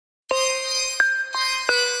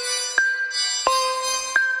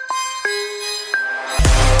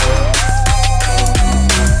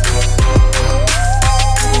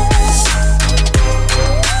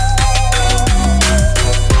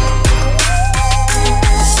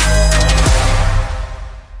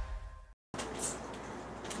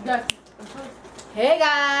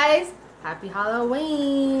guys, happy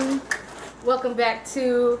Halloween. Welcome back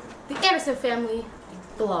to the Anderson family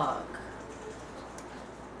vlog.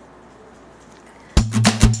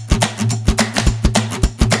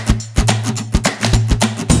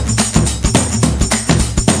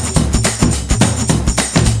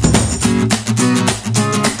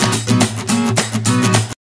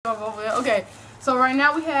 Okay, so right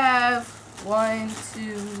now we have 1,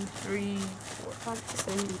 2, 3, 4, 5, 6,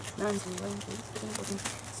 7, 8, 9, 10, 11, 12, 13, 14, 15,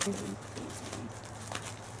 16, 17.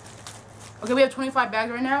 Okay, we have 25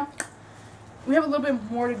 bags right now. We have a little bit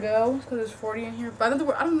more to go because there's 40 in here. But I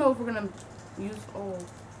don't know if we're gonna use all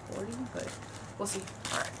 40, but we'll see.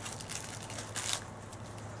 All right.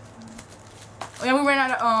 Oh yeah, we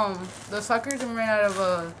ran out of the suckers and we ran out of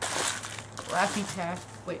Laffy Taff.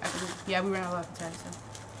 Wait, yeah, we ran out of Laffy Taff. So.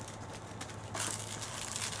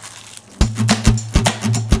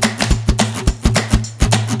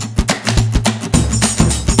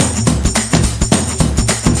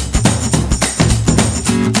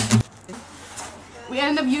 We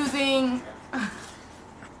ended up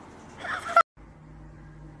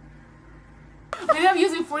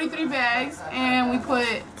using 43 bags, and we put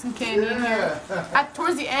some candy in here.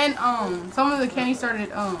 Towards the end, some of the candy started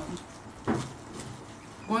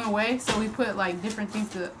going away, so we put like different things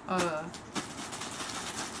to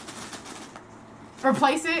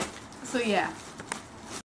replace it. So yeah.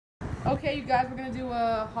 Okay, you guys, we're gonna do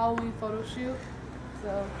a Halloween photo shoot.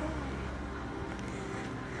 So.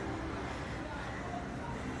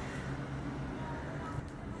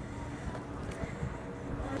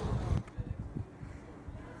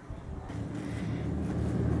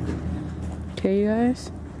 Okay, you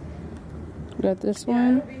guys, we got this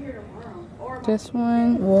one, this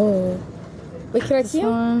one, whoa, wait, can I see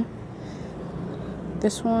one?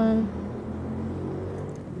 This one,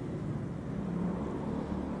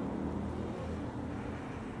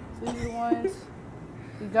 these are the ones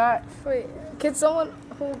we got. Wait, can someone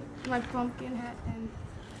hold my pumpkin hat and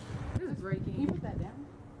this is breaking. Can you put that down?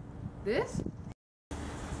 This?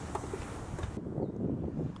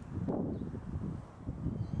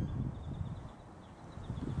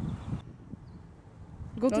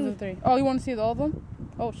 Go to the 3. Oh, you want to see all of them?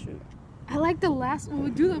 Oh, shoot. I like the last one.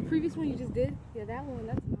 We'll do the previous one you just did. Yeah, that one.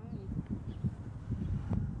 That's nice.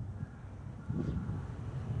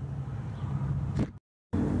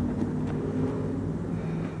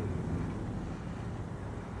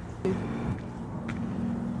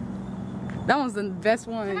 That one's the best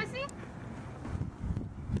one. Can I see?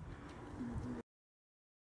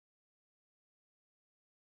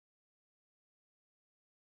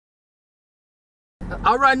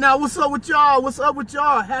 All right, now what's up with y'all? What's up with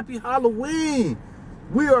y'all? Happy Halloween.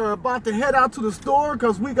 We are about to head out to the store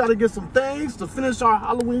because we got to get some things to finish our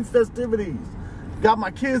Halloween festivities. Got my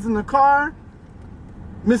kids in the car.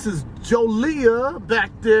 Mrs. Jolia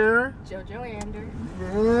back there. JoJo Ander.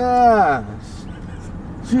 Yes.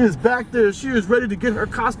 She is back there. She is ready to get her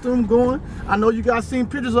costume going. I know you guys seen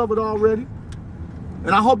pictures of it already.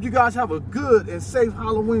 And I hope you guys have a good and safe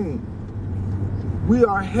Halloween. We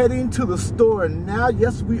are heading to the store now.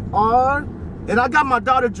 Yes, we are. And I got my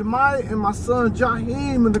daughter Jemiah and my son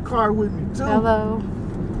Jaheim in the car with me too. Hello.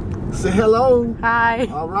 Say hello. Hi.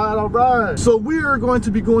 All right, all right. So we are going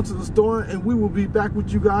to be going to the store and we will be back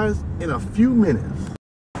with you guys in a few minutes.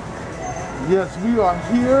 Yes, we are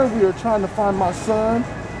here. We are trying to find my son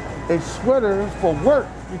a sweater for work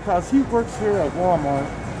because he works here at Walmart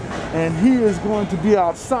and he is going to be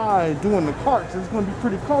outside doing the carts. It's going to be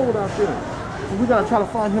pretty cold out there. We gotta try to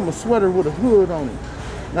find him a sweater with a hood on it.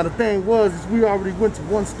 Now the thing was, is we already went to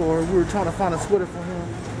one store. We were trying to find a sweater for him,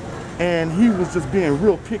 and he was just being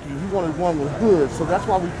real picky. He wanted one with a hood, so that's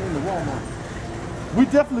why we came to Walmart. We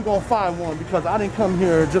definitely gonna find one because I didn't come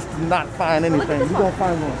here just to not find anything. We gonna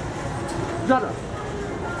find one. Shut up.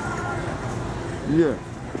 Yeah.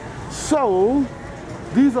 So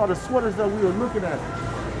these are the sweaters that we were looking at.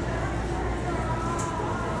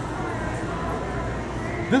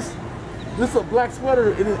 This is a black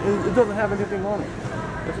sweater. It doesn't have anything on it.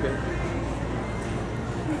 That's okay.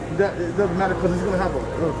 It doesn't matter because it's gonna have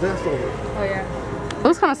a vest over it. Oh yeah. It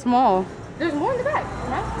looks kind of small. There's more in the back,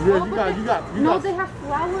 right? Yeah, you got. No, they have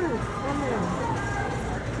flowers on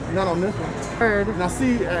them. Not on this one. Heard. Now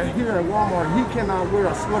see, here at Walmart, he cannot wear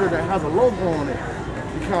a sweater that has a logo on it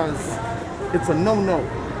because it's a no-no.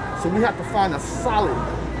 So we have to find a solid,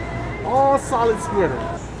 all solid sweater.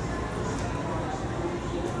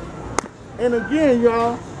 And again,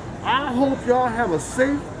 y'all, I hope y'all have a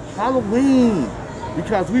safe Halloween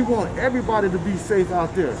because we want everybody to be safe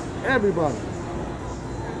out there. Everybody.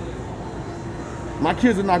 My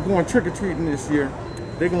kids are not going trick-or-treating this year.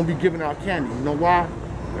 they're gonna be giving out candy. You know why?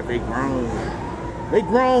 Because they grown. They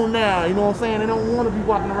grown now, you know what I'm saying? They don't want to be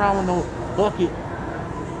walking around with no bucket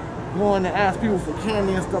going to ask people for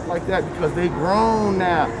candy and stuff like that because they grown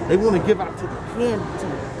now. They want to give out to the candy,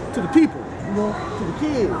 to the people, you know, to the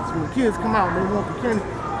kids. When the kids come out, they want the candy.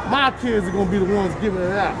 My kids are gonna be the ones giving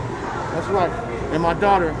it out. That's right. And my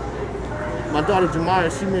daughter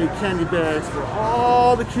Jemiah, she made candy bags for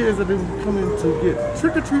all the kids that have been coming to get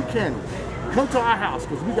trick-or-treat candy. Come to our house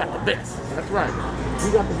because we got the best. That's right.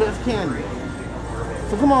 We got the best candy.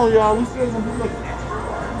 So come on, y'all. We still gonna be looking.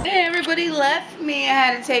 Hey, everybody left me. I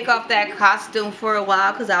had to take off that costume for a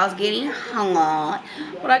while because I was getting hung on.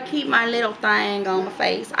 But I keep my little thing on my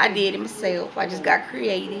face. I did it myself. I just got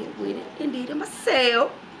creative with it and did it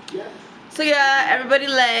myself. So yeah, everybody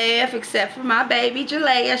left except for my baby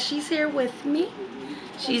Jalea. She's here with me.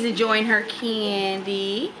 She's enjoying her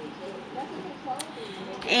candy.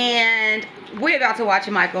 And we're about to watch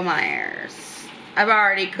Michael Myers. I've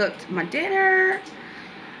already cooked my dinner.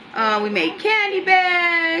 We made candy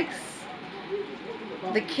bags.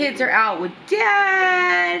 The kids are out with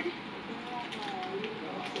Dad.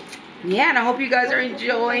 Yeah, and I hope you guys are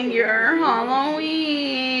enjoying your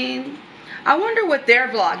Halloween. I wonder what they're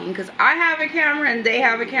vlogging because I have a camera and they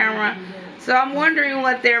have a camera. So I'm wondering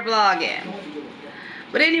what they're vlogging.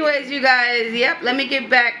 But anyways, you guys, yep, let me get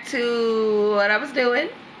back to what I was doing.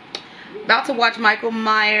 About to watch Michael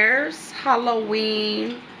Myers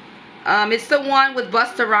Halloween. It's the one with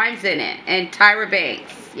Busta Rhymes in it and Tyra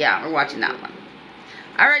Banks. Yeah, we're watching that one.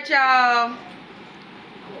 All right, y'all.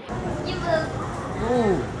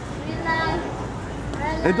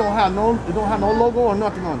 It don't have no logo or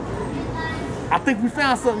nothing on it. I think we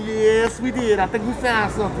found something. Yes, we did. I think we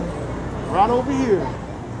found something right over here.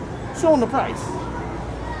 Show them the price.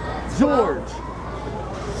 George,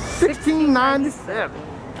 $16.97.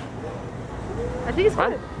 I think it's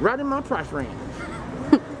right in my price range.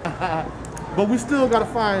 But we still gotta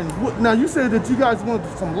find. Now you said that you guys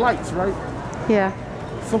wanted some lights, right? Yeah.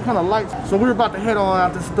 Some kind of lights. So we're about to head on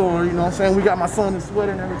out the store. You know what I'm saying? We got my son in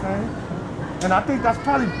sweater and everything. And I think that's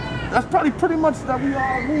probably pretty much that we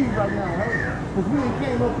all need right now, right? Because we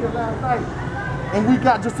came up here last night and we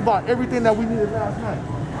got just about everything that we needed last night.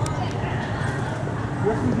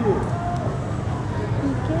 Yes, we did.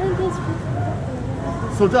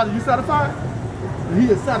 So Johnny, you satisfied? He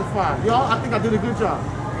is satisfied. Y'all, I think I did a good job. I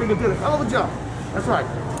think I did a hell of a job. That's right.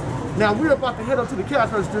 Now we're about to head up to the cash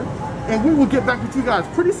register and we will get back with you guys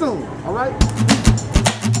pretty soon, all right?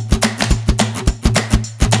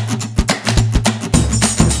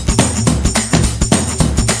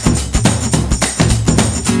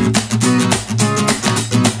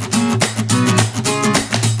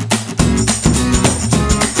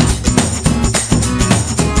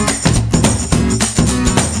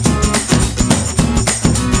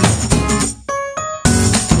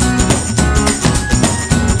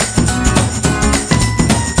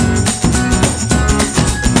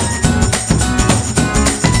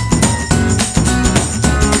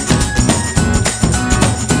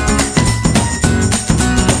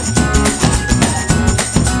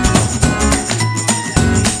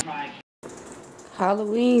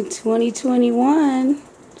 Halloween 2021.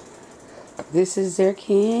 This is their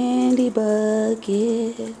candy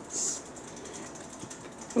buckets.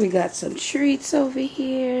 We got some treats over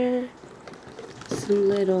here. Some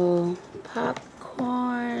little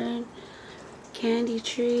popcorn, candy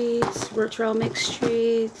treats, retro mix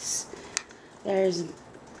treats. There's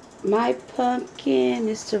my pumpkin,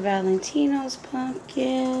 Mr. Valentino's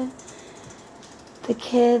pumpkin. The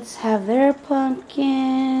kids have their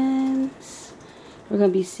pumpkins. We're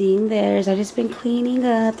going to be seeing theirs. I've just been cleaning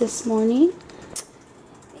up this morning.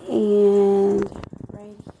 And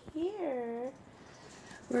right here,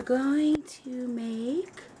 we're going to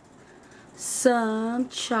make some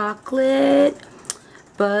chocolate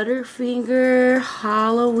Butterfinger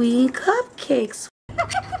Halloween cupcakes.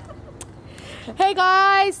 Hey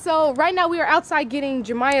guys, so right now we are outside getting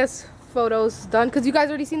Jemiah's photos done because you guys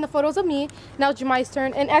already seen the photos of me. Now it's Jemiah's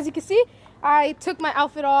turn, and as you can see, I took my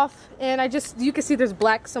outfit off and you can see there's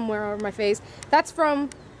black somewhere over my face. That's from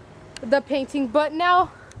the painting, but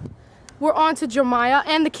now we're on to Jemiah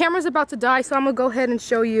and the camera's about to die, so I'm gonna go ahead and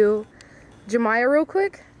show you Jemiah real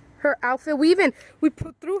quick. Her outfit, we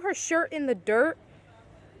threw her shirt in the dirt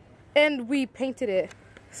and we painted it.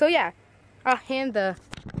 So yeah, I'll hand the,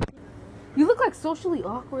 you look like socially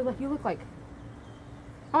awkward, like you look like,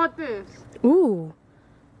 I want this. Ooh,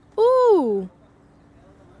 ooh.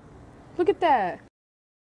 Look at that.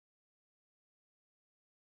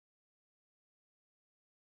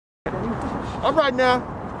 All right now,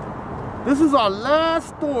 this is our last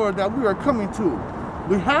store that we are coming to.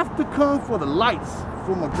 We have to come for the lights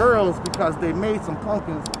for my girls because they made some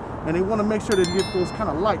pumpkins and they want to make sure they get those kind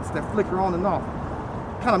of lights that flicker on and off.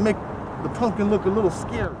 Kind of make the pumpkin look a little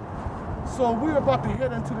scary. So we're about to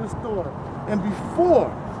head into this store. And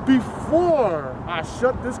before I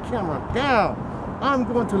shut this camera down, I'm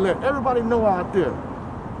going to let everybody know out there,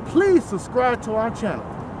 please subscribe to our channel.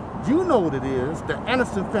 You know what it is, the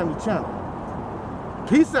Anderson Family Channel.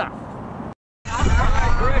 Peace out.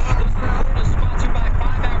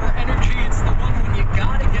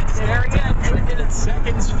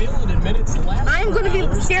 Seconds, feeling in minutes left. I'm going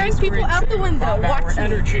to be scaring people out the window. Watch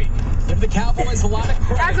energy. Give the Cowboys a lot of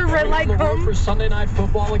credit. As a red light comes for Sunday Night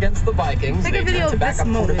Football against the Vikings. Take a video of this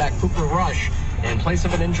moment. Quarterback Cooper Rush in place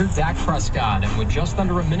of an injured Dak Prescott, and with just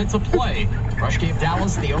under a minute to play, Rush gave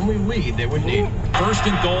Dallas the only lead they would need. First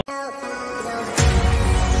and goal.